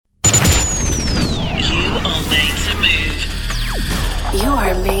You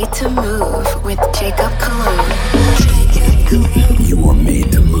are made to move with Jacob Cologne. You are made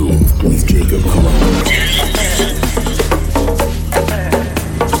to move with Jacob Cologne.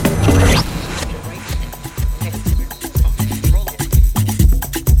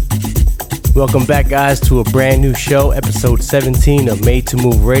 Welcome back, guys, to a brand new show, episode 17 of Made to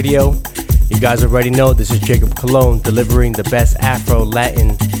Move Radio. You guys already know this is Jacob Cologne delivering the best Afro,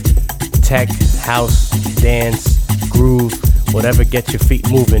 Latin, tech, house, dance, groove, whatever gets your feet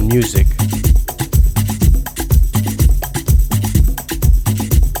moving music.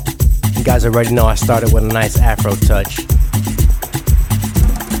 You guys already know I started with a nice Afro touch.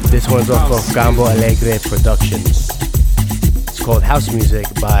 This one's off of Gambo Alegre Productions. It's called House Music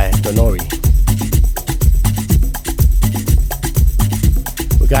by Donori.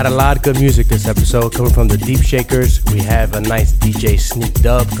 We got a lot of good music this episode coming from the Deep Shakers. We have a nice DJ Sneak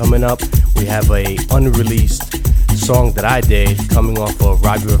Dub coming up. We have a unreleased song that I did coming off of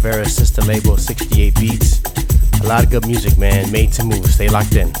Robbie Rivera's sister label 68 Beats. A lot of good music, man. Made to move. Stay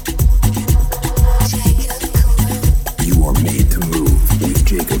locked in. You are made to move with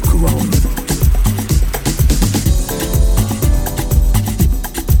Jacob Cologne.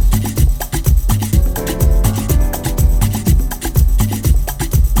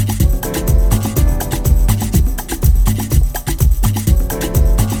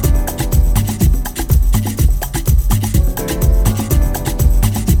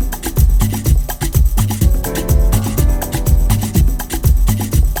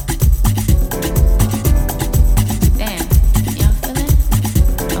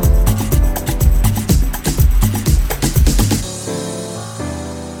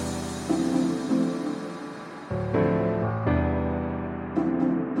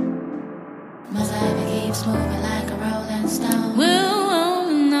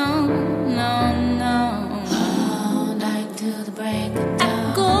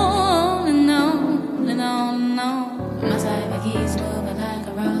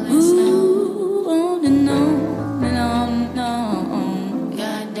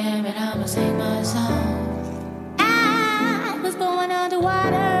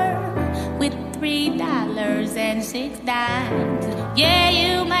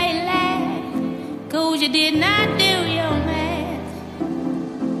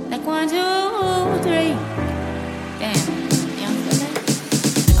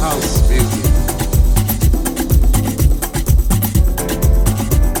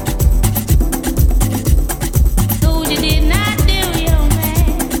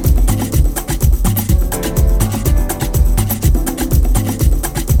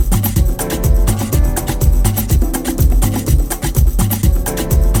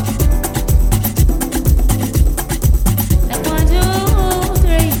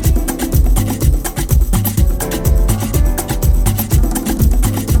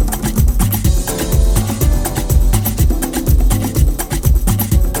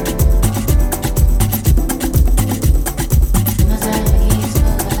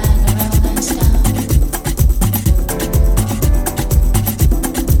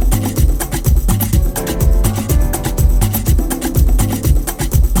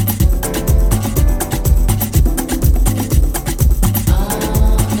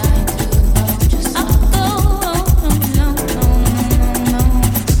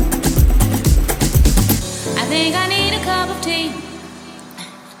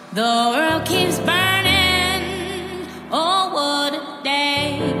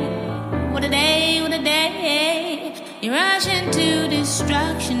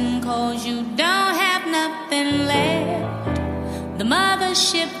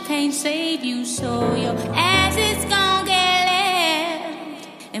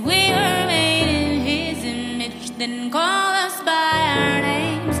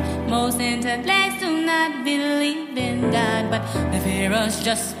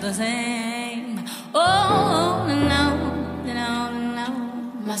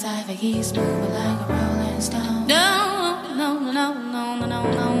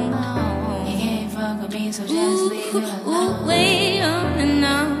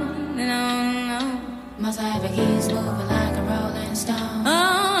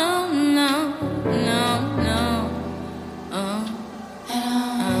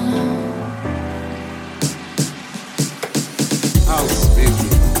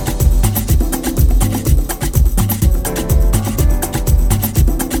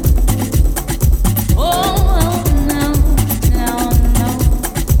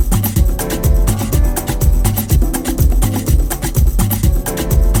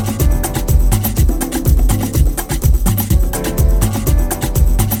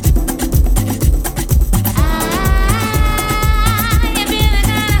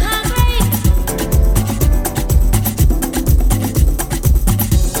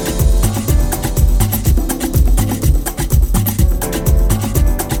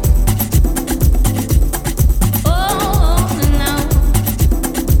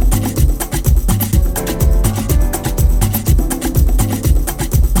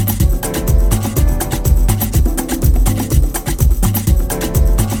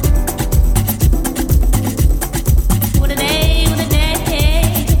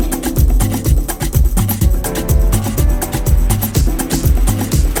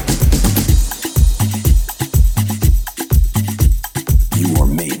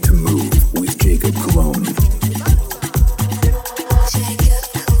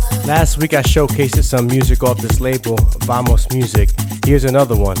 Last week I showcased some music off this label, Vamos Music. Here's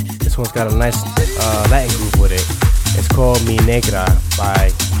another one. This one's got a nice Latin groove with it. It's called Mi Negra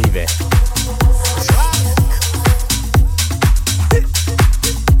by Live.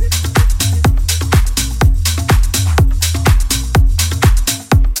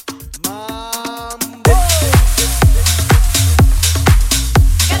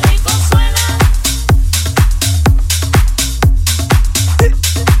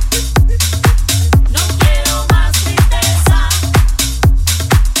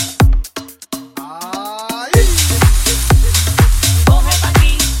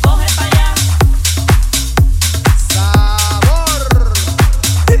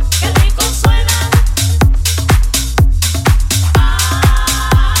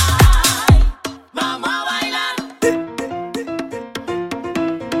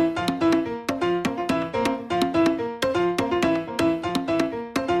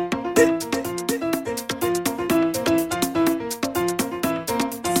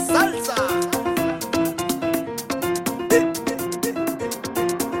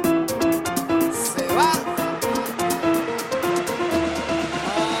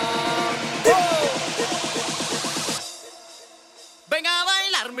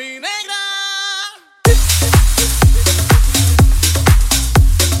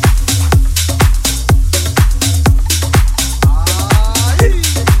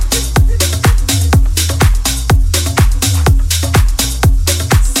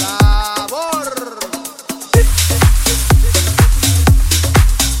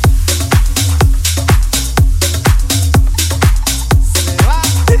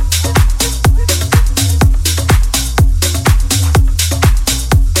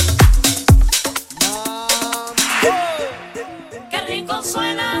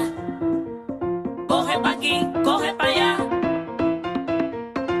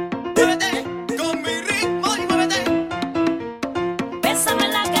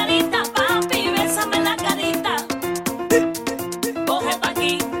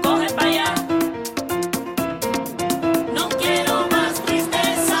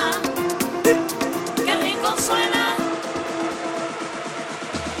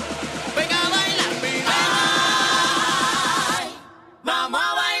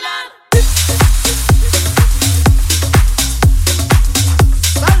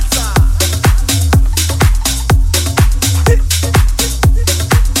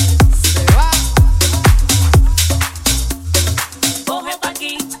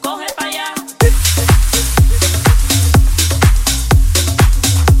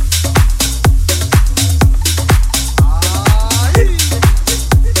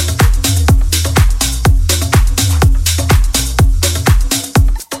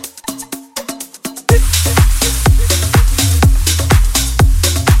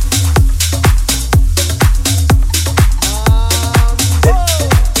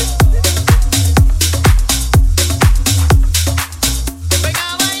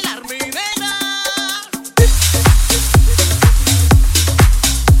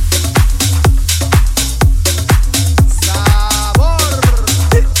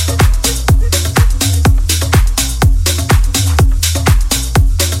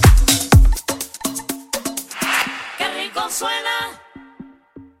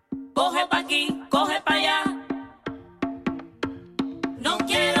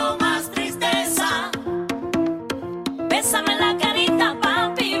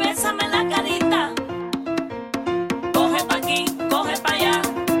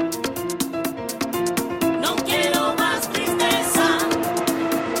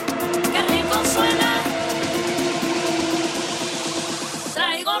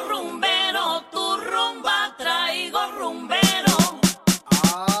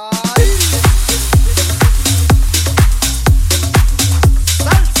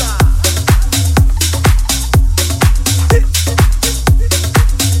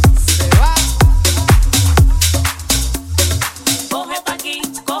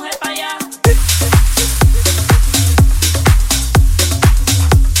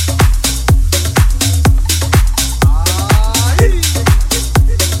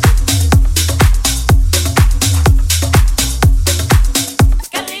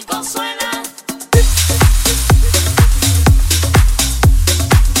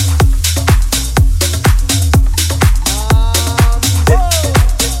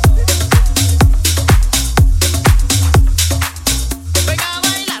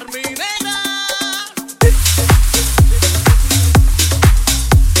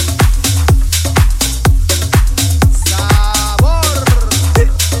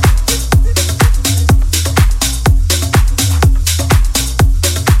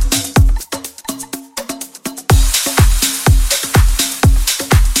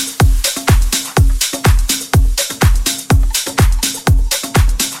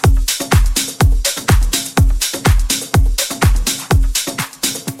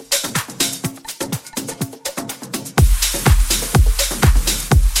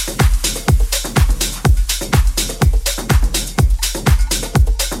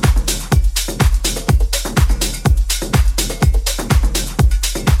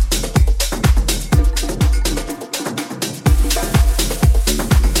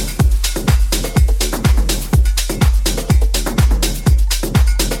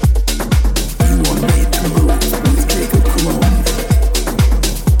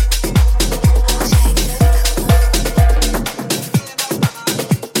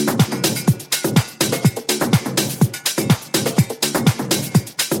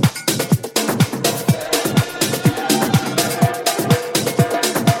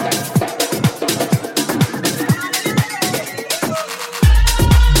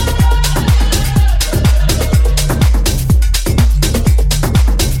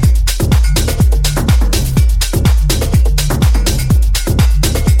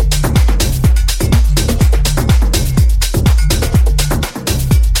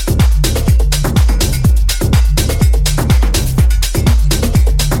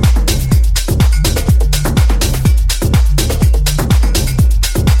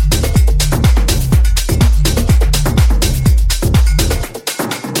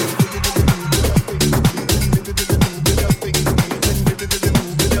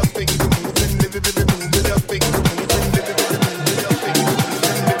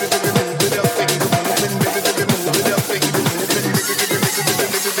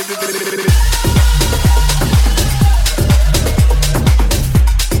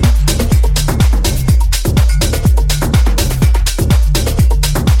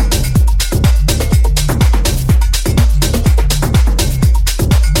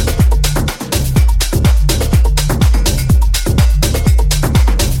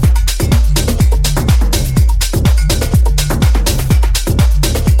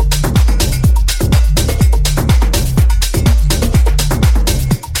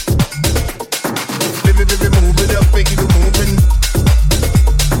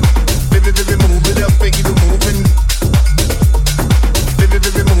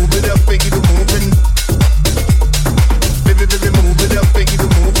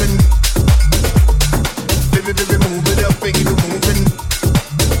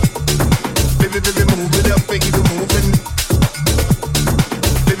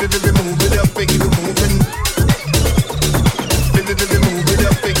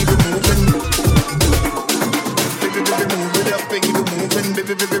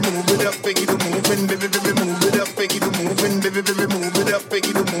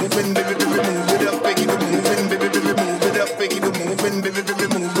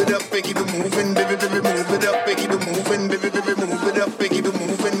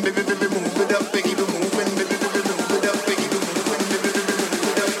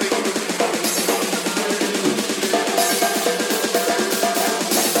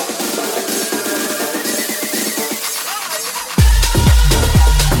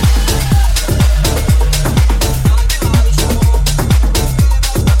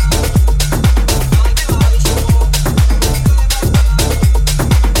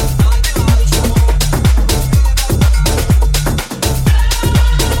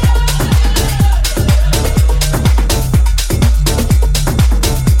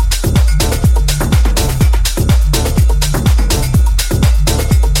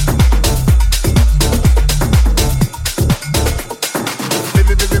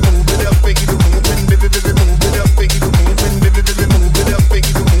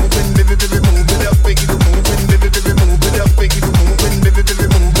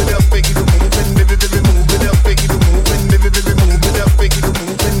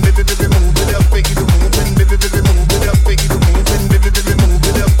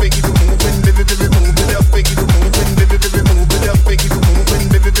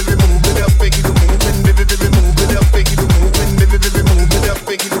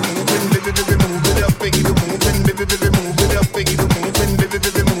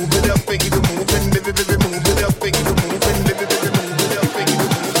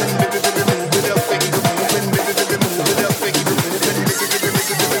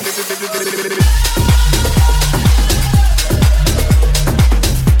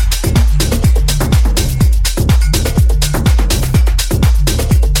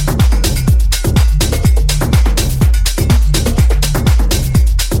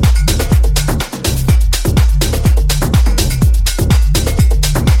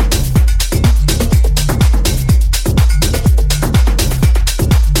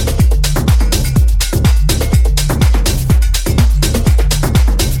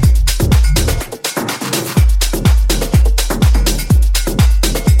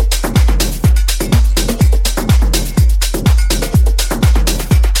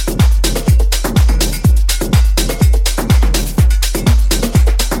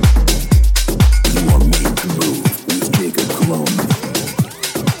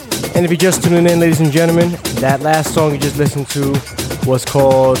 And if you're just tuning in, ladies and gentlemen, that last song you just listened to was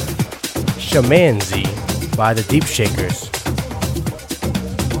called Shamanzi by the Deep Shakers.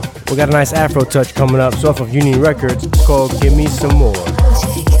 We got a nice Afro touch coming up. It's off of Union Records. It's called Give Me Some More.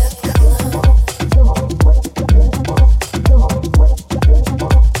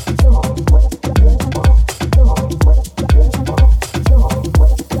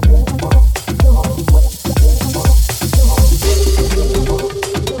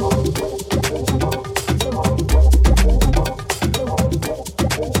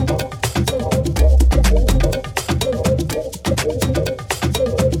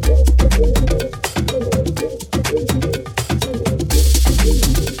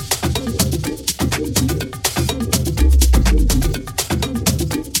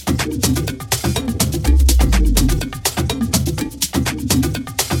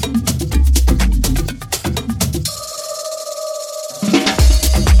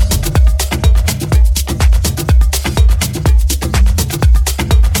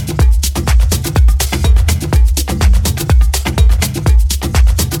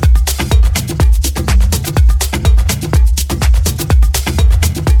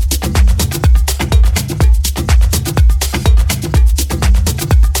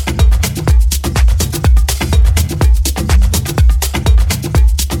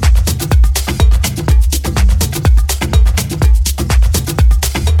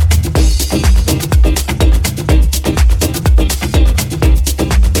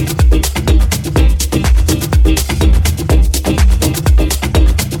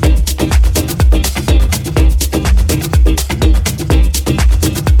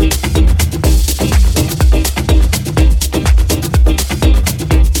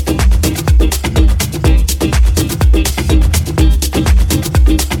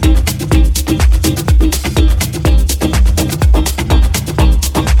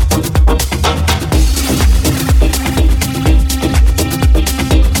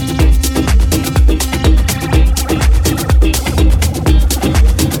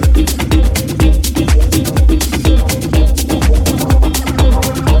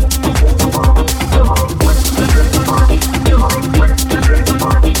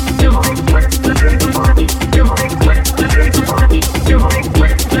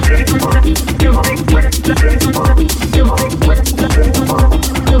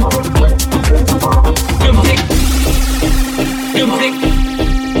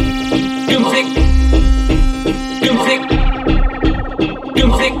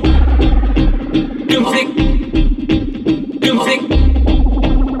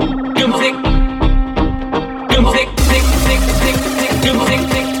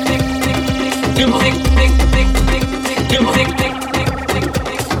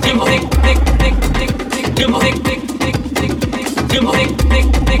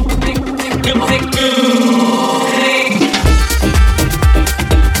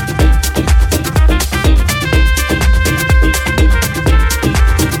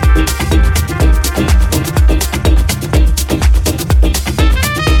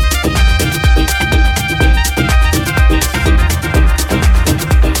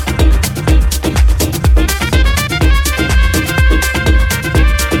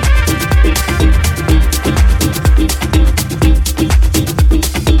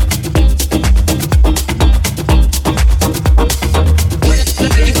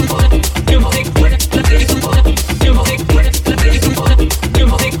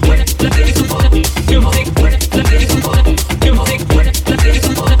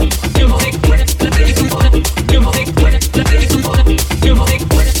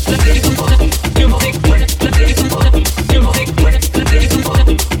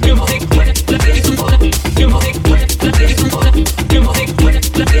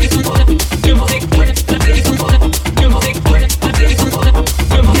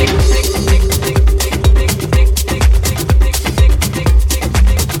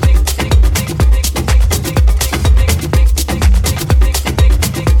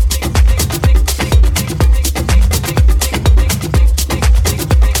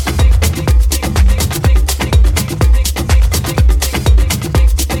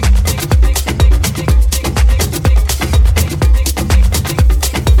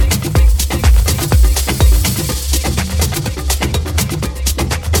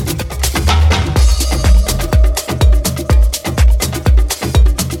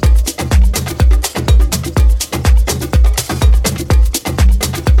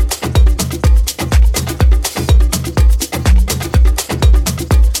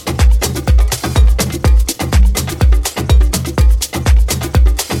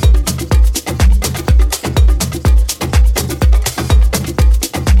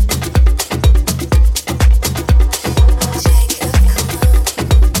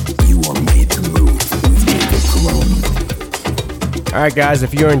 Alright guys,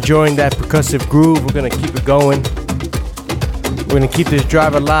 if you're enjoying that percussive groove, we're gonna keep it going. We're gonna keep this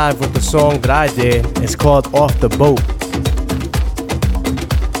drive alive with the song that I did. It's called Off the Boat.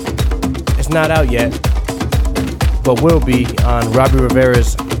 It's not out yet, but will be on Robbie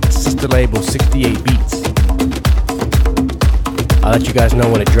Rivera's sister label 68 Beats. I'll let you guys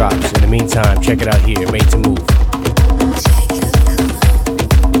know when it drops. In the meantime, check it out here, Made to Move.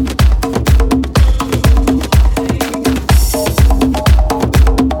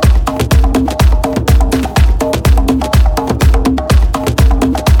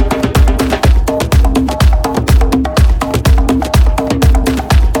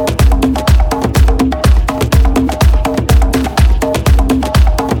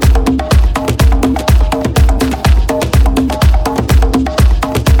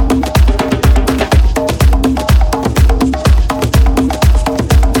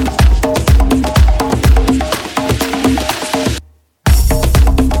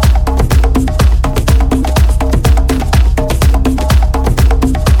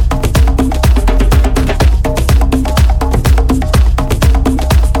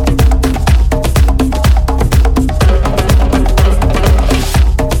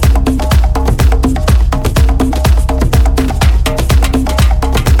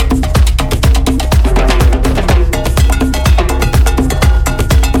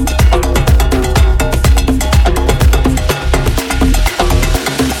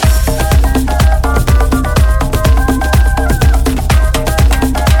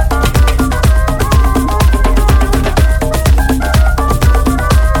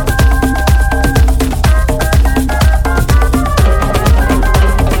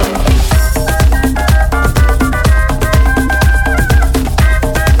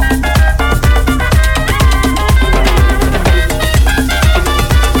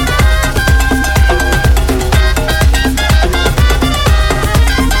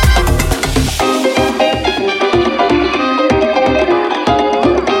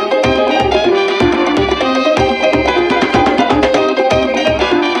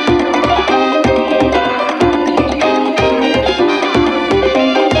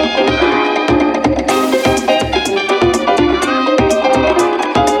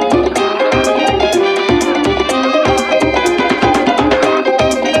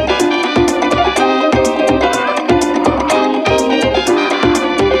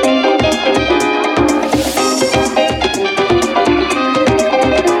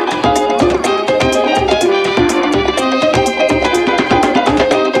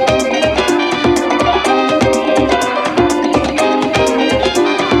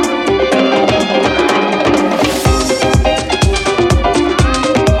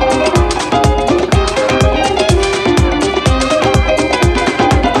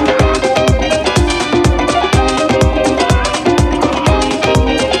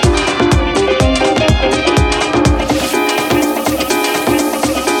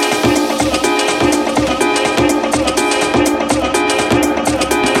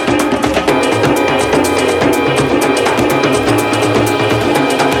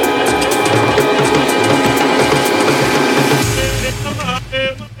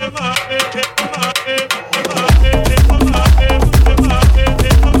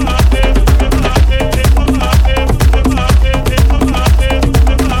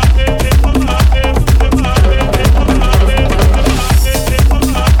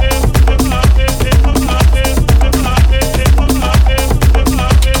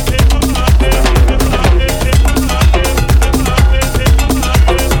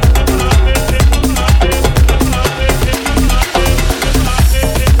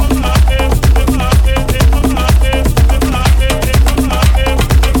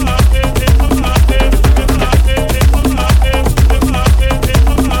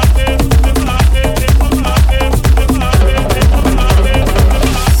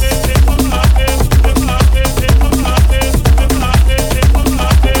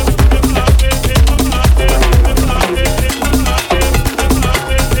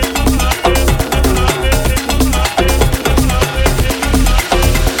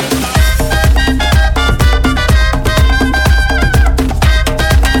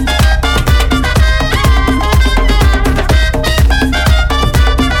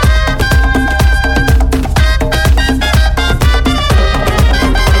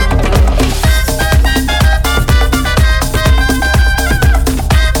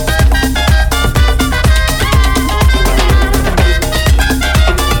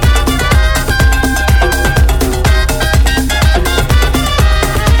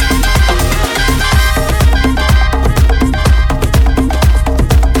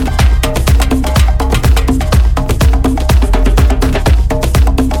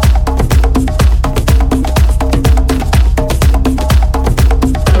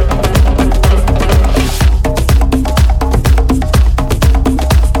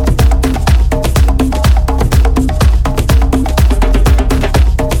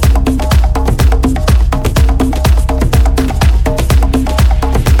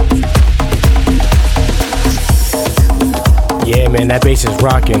 that bass is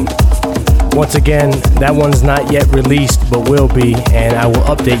rocking. Once again, that one's not yet released, but will be, and I will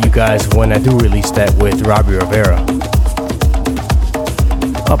update you guys when I do release that with Robbie Rivera.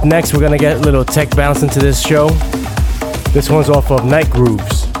 Up next, we're gonna get a little tech bounce into this show. This one's off of Night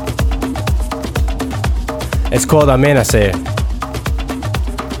Grooves. It's called Amenacer.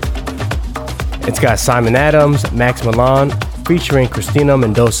 It's got Simon Adams, Max Milan, featuring Christina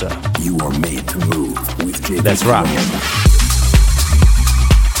Mendoza. You are made to move with Jacob. Let's rock.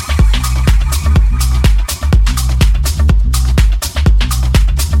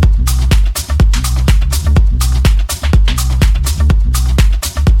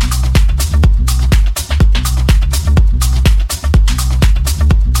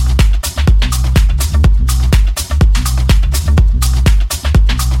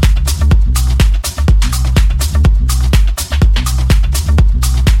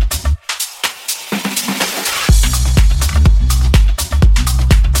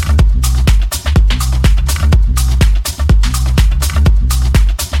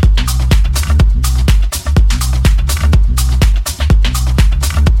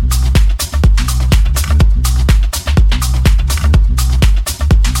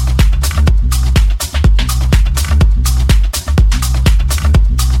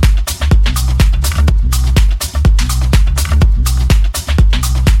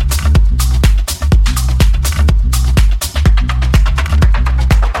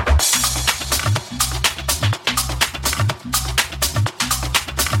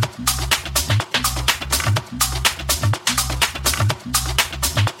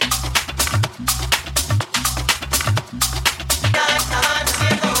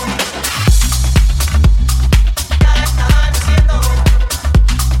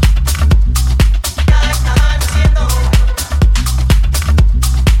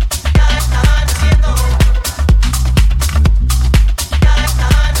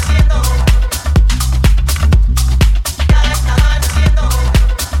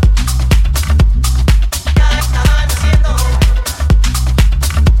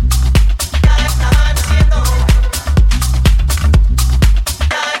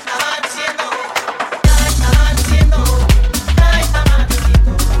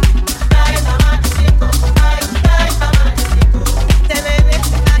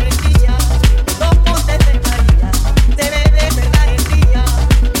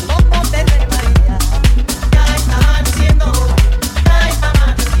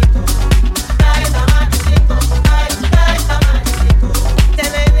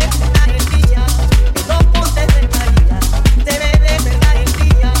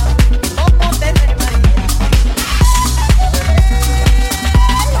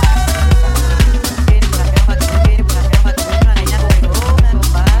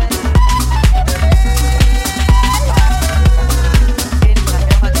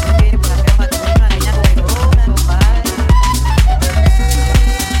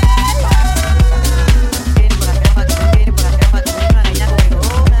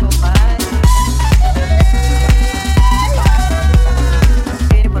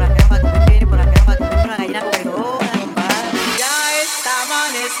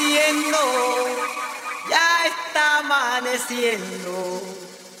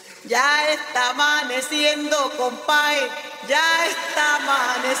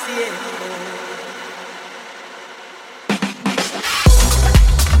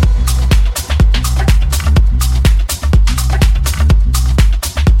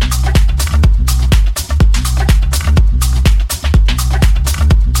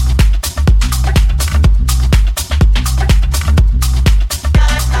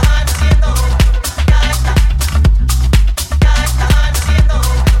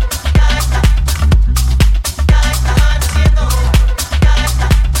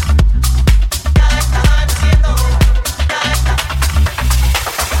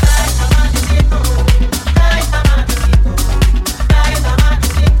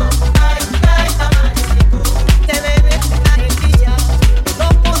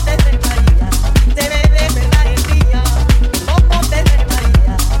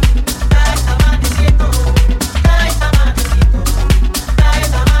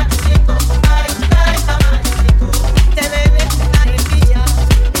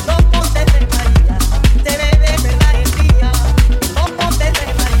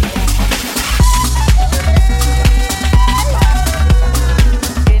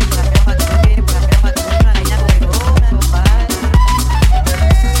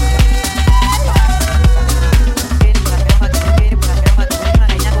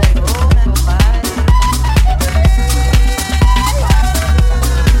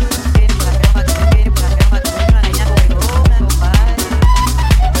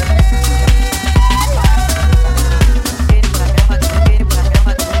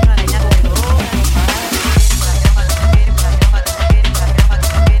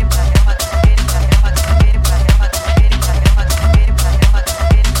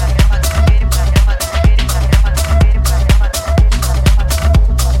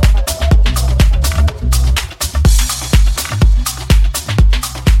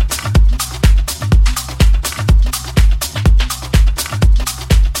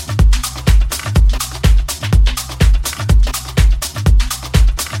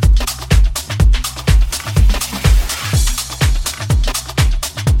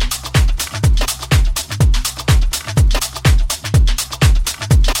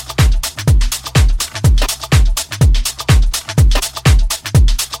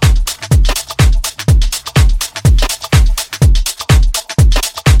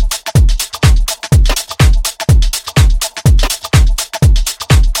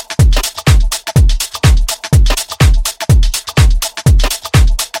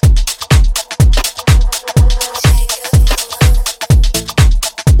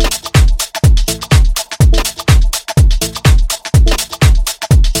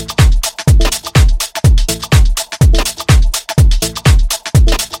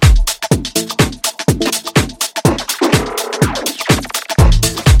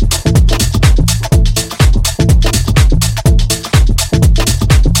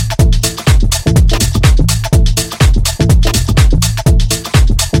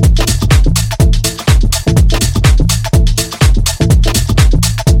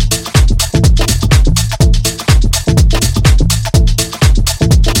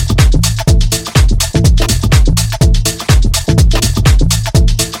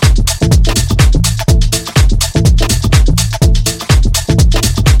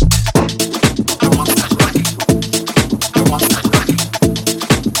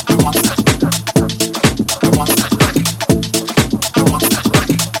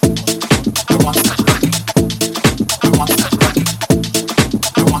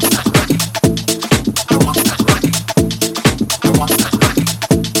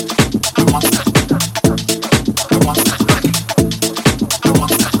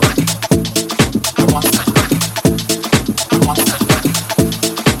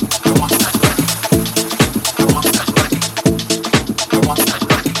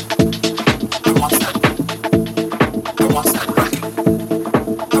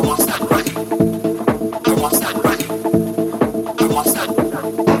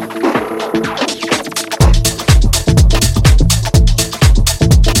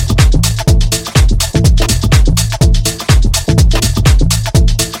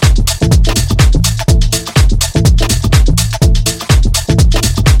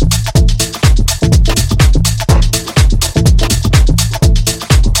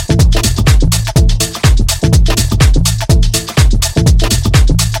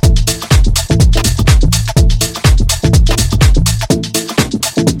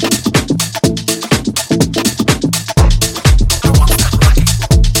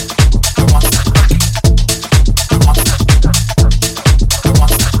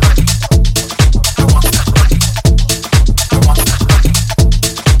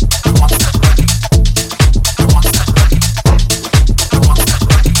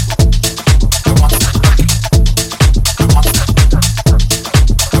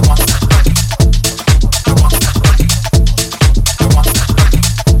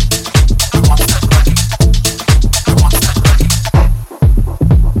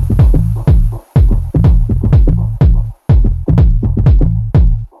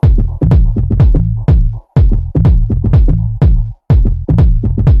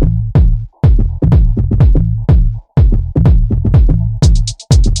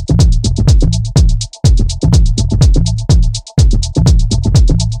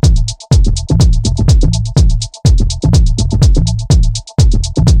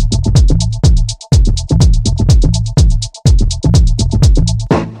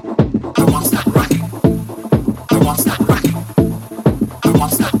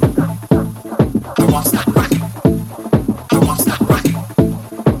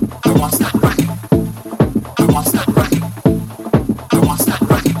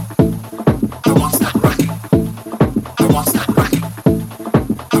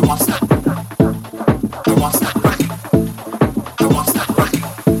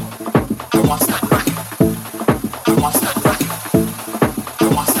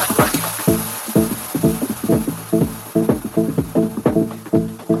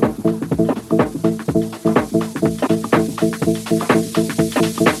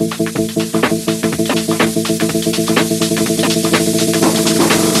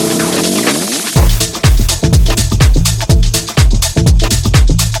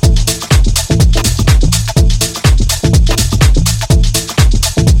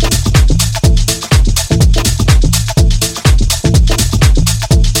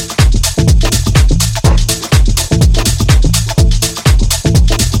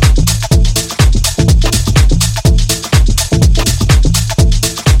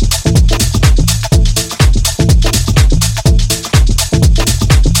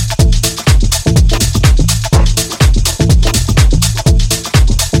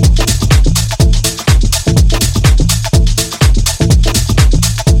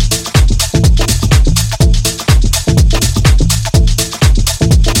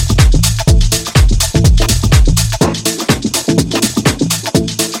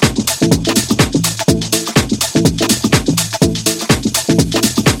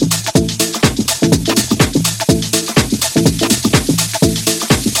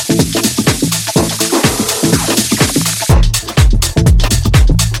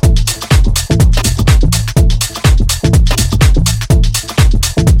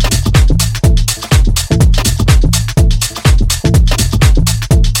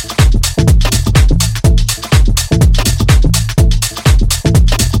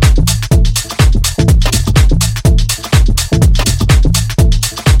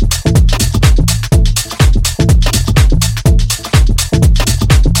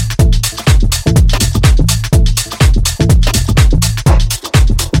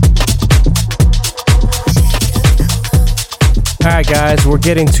 Alright guys, we're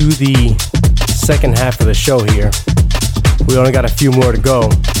getting to the second half of the show here. We only got a few more to go.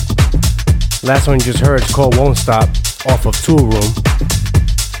 Last one you just heard is called Won't Stop off of Tool Room.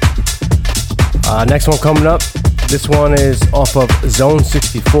 Next one coming up, this one is off of Zone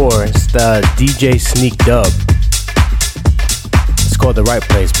 64. It's the DJ Sneak Dub. It's called The Right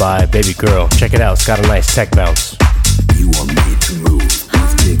Place by Baby Girl. Check it out, it's got a nice tech bounce. You are made to move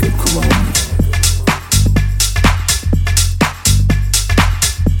with Jacob Cologne.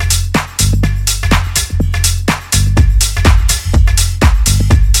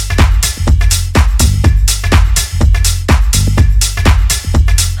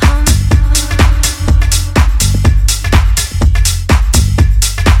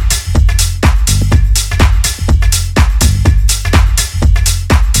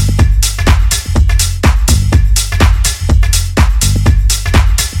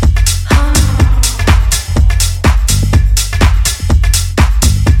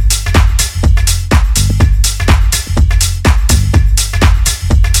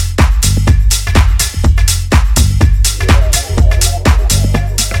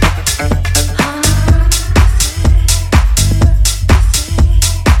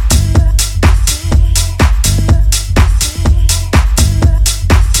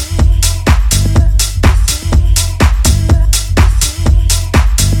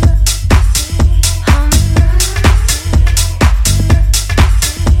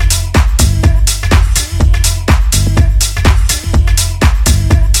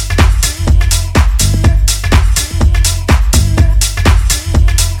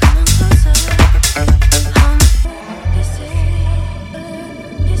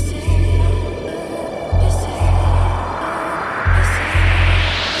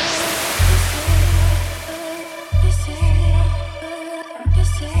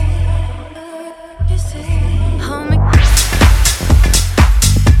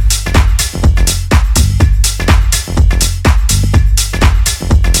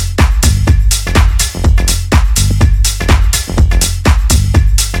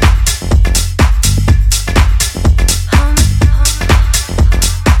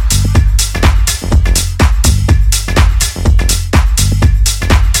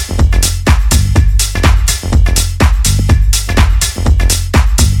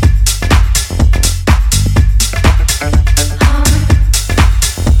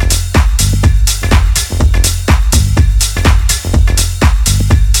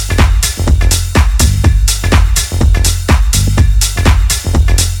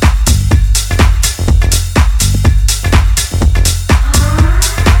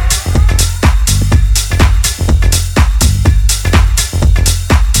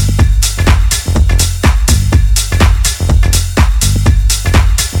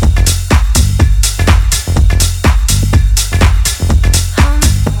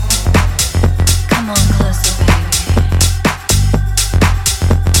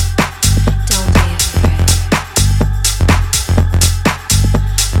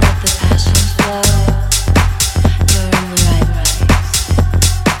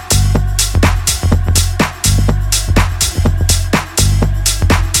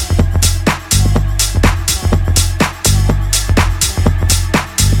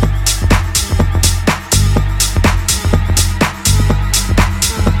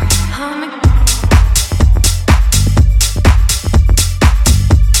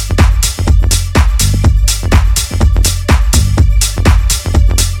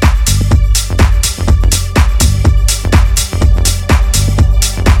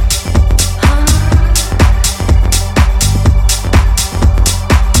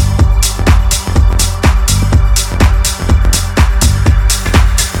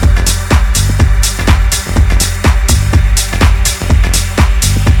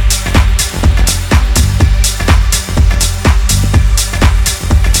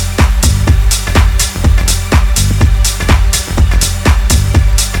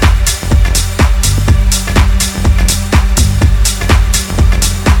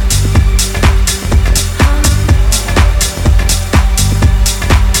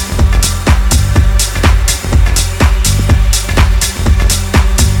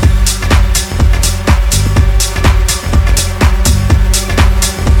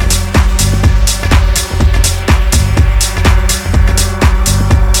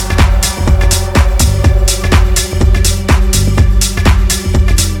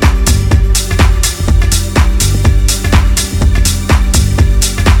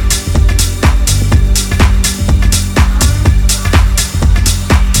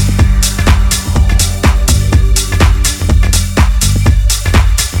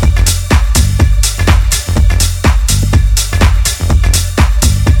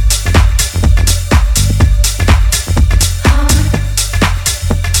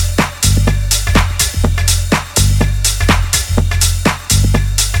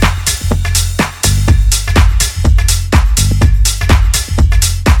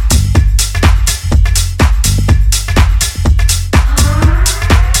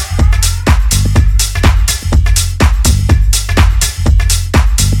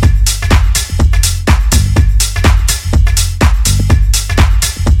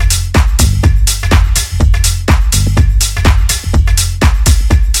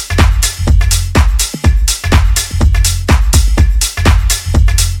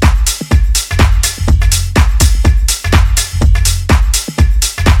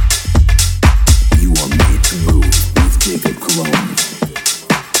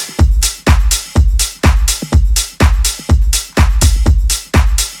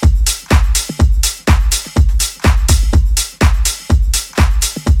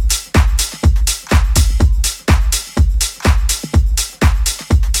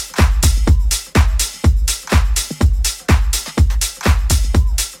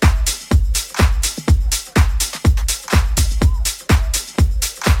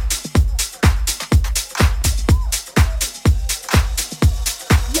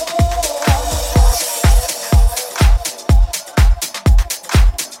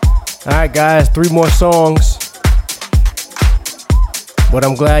 Alright guys, 3 more songs. But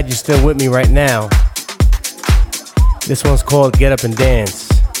I'm glad you're still with me right now. This one's called Get Up and Dance.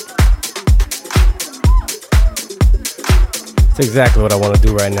 It's exactly what I want to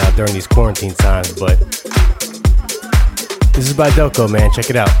do right now during these quarantine times, but this is by Delco, man. Check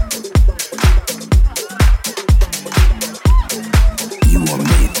it out. You are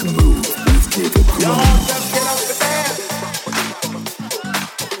made to move with Jacob Cologne.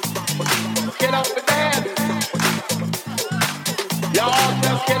 Get up and dance. Y'all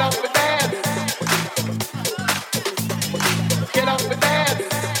just get up and dance. Get up and dance.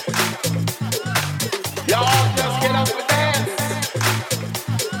 Y'all just get up and dance.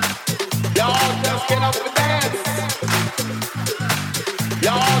 Y'all just get up and dance.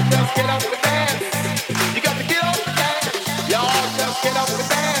 Y'all just get up and dance. You got to get up and dance. Y'all just get up and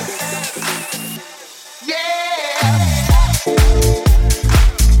dance. Yeah.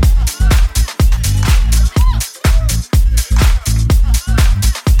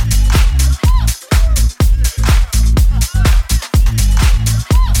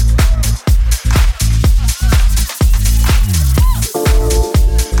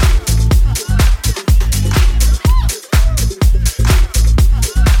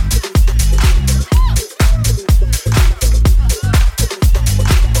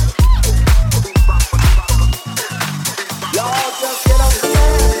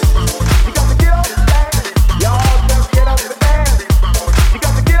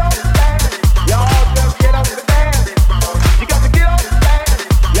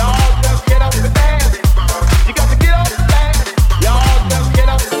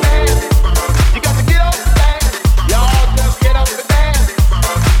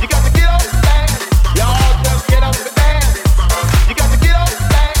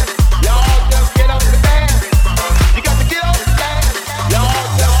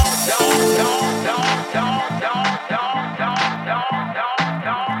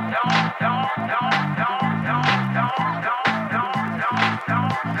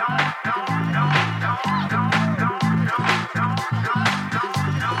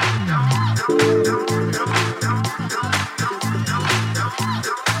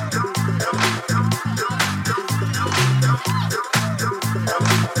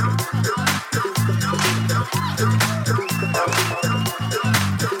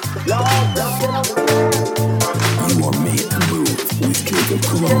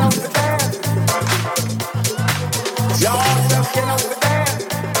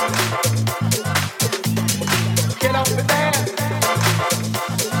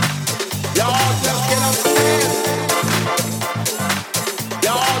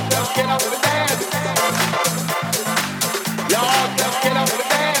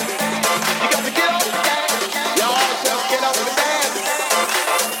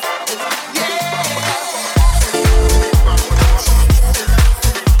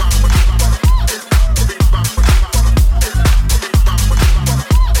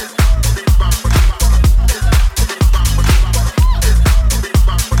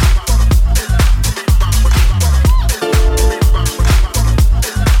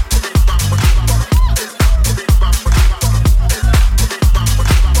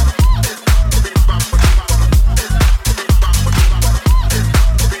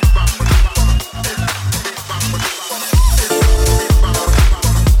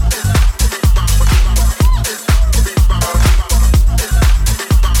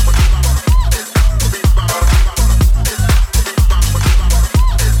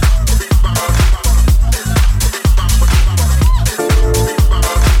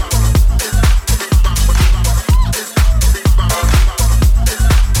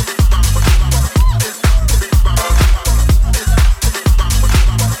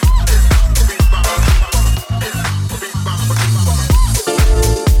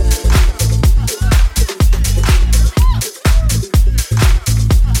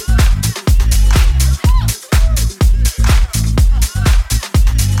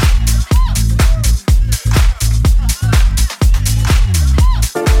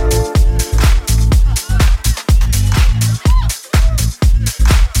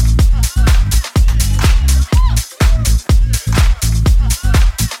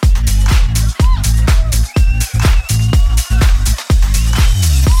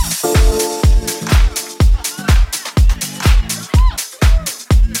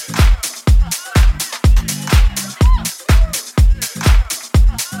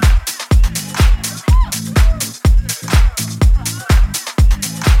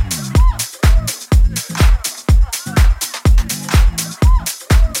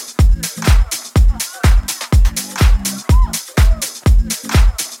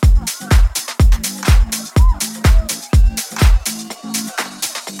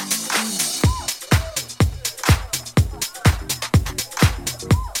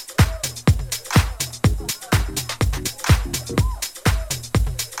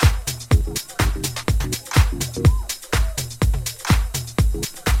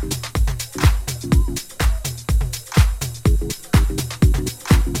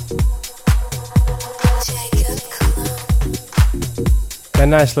 That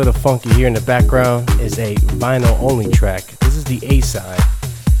nice little funky here in the background is a vinyl only track. This is the A side.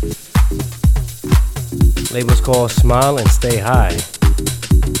 Label's called Smile and Stay High.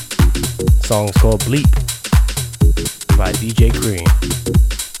 Song's called Bleep by DJ Green.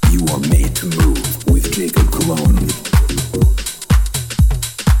 You are made to move with Jacob Cologne.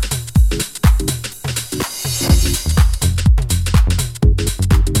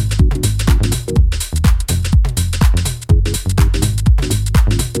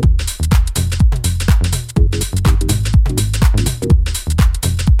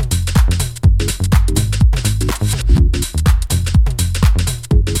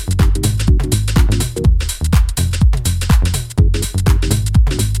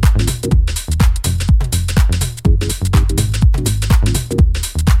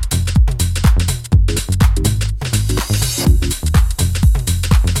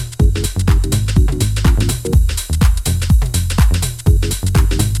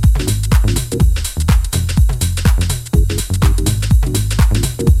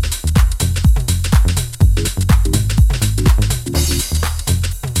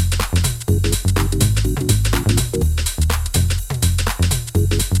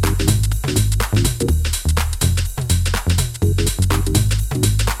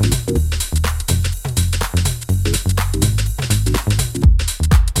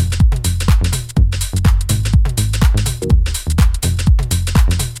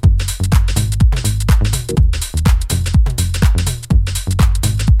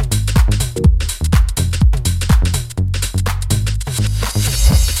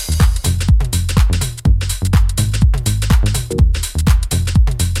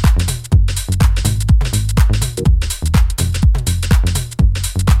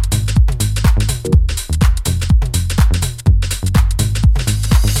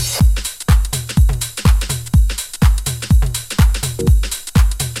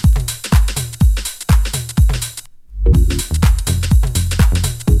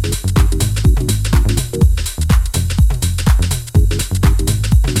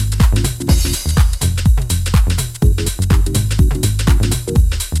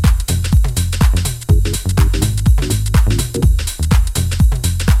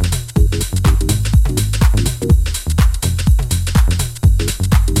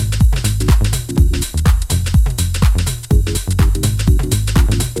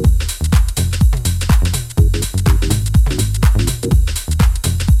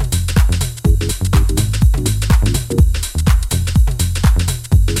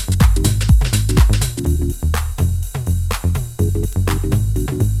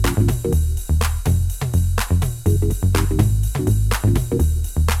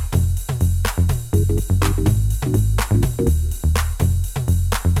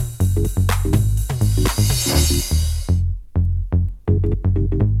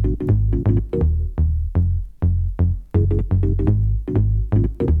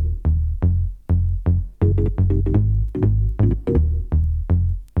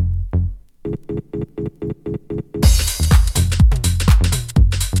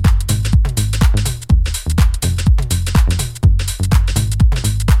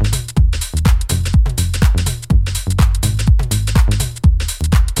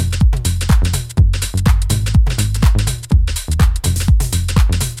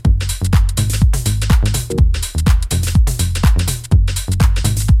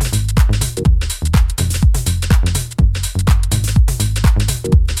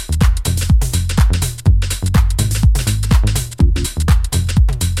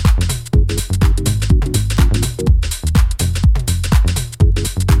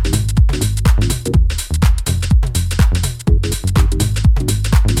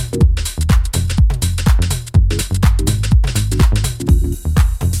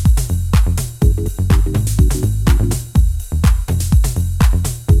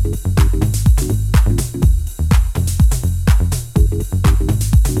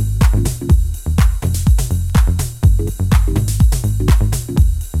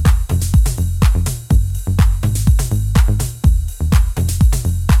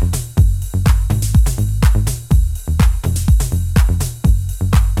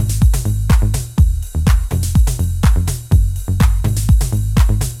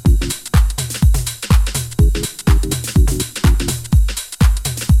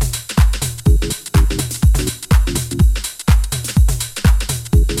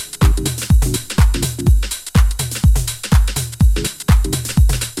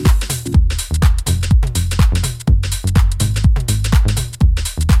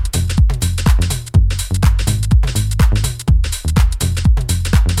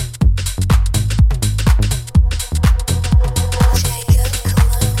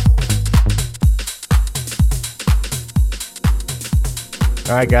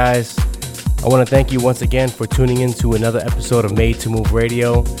 Alright guys, I want to thank you once again for tuning in to another episode of Made to Move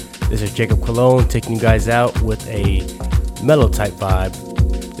Radio. This is Jacob Cologne taking you guys out with a mellow type vibe.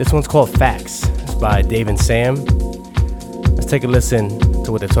 This one's called Facts. It's by Dave and Sam. Let's take a listen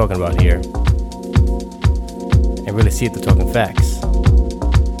to what they're talking about here and really see if they're talking facts.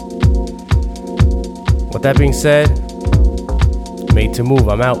 With that being said, Made to Move,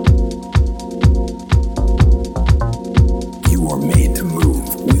 I'm out. You are made to move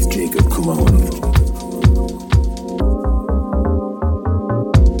with Jacob Cologne.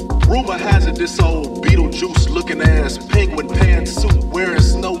 Rumor has it this old Beetlejuice looking ass, penguin pantsuit, wearing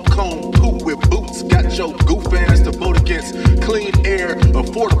snow cone, poop with boots, got your goof ass to vote against clean air,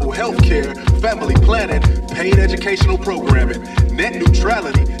 affordable health care, family planning, paid educational programming, net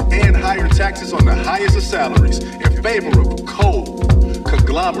neutrality, and higher taxes on the highest of salaries in favor of coal,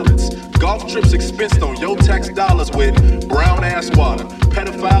 conglomerates, golf trips expensed on your tax dollars with brown ass water,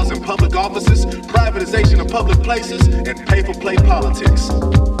 pedophiles in public offices, privatization of public places, and pay-for-play politics.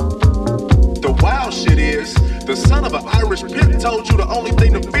 The wild shit is, the son of an Irish pimp told you the only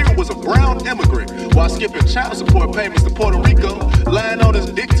thing to fear was a brown immigrant, while skipping child support payments to Puerto Rico, lying on his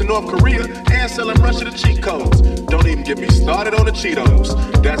dick to North Korea, and selling Russia the cheat codes. Don't even get me started on the Cheetos.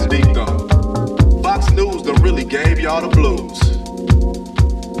 That's deep though. Fox News done really gave y'all the blues.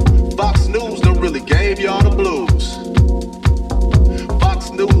 Fox News done really gave y'all the blues. Fox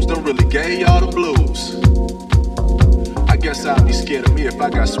News done really gave y'all the blues. I guess I'd be scared of me if I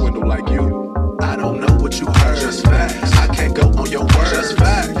got swindled like you. I don't know what you heard. Just facts. I can't go on your word. Just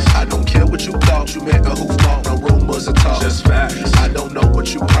facts. I don't care what you thought. You meant or who thought. No rumors at all. Just facts. I don't know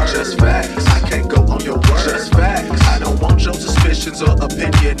what you heard. Just facts. I can't go on your word. Just facts. I don't want your suspicions or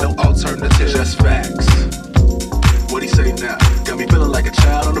opinion. No alternative. Just facts. What'd he say now? Got me feeling like a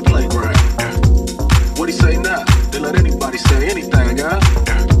child on the playground. What'd he say now? They let anybody say anything, huh?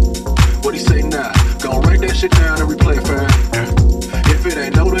 What'd he say now? Gon' write that shit down and replay it, fam. If it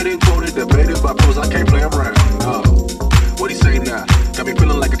ain't noted and quoted, debated by pros, I can't play around. No. What'd he say now? Got me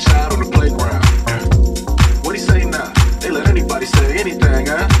feeling like a child on the playground. What'd he say now? They let anybody say anything,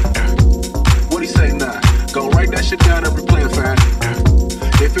 huh? What'd he say now? Gon' write that shit down and replay it, fam.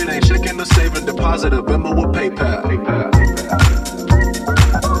 If it ain't checking or saving, deposit a Venmo or PayPal.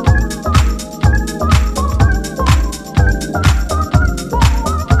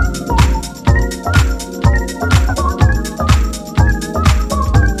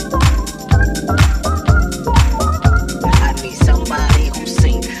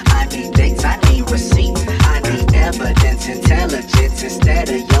 Intelligence instead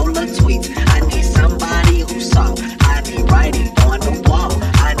of YOLA tweets. I need somebody who saw. I need writing on the wall.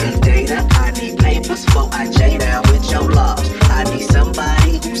 I need data. I need papers for I J down with your laws. I need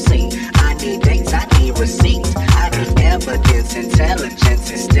somebody who seen. I need dates. I need receipts. I need evidence, intelligence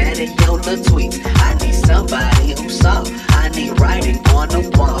instead of YOLA tweets. I need somebody who saw. I need writing on the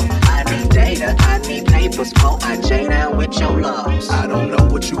wall. I need data. I need papers for I J down with your laws. I don't know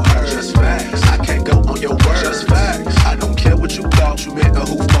what you heard. Just facts. I can't go on your word. Just facts. I don't care what you thought. You meant or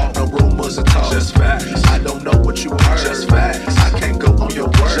who thought. No rumors at all. Just facts. I don't know what you heard. Just facts. I can't go on your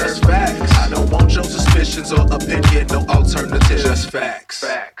word. Just facts. I don't want your suspicions or opinion. No alternative. Just facts.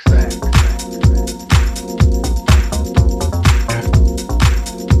 Facts. Facts.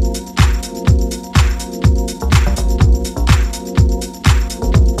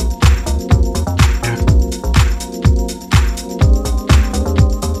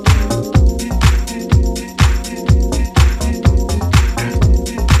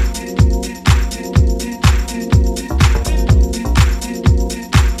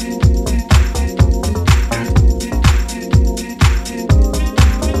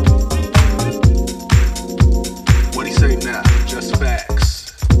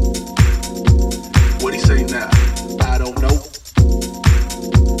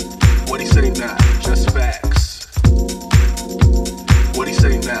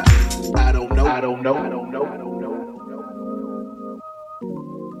 I don't know.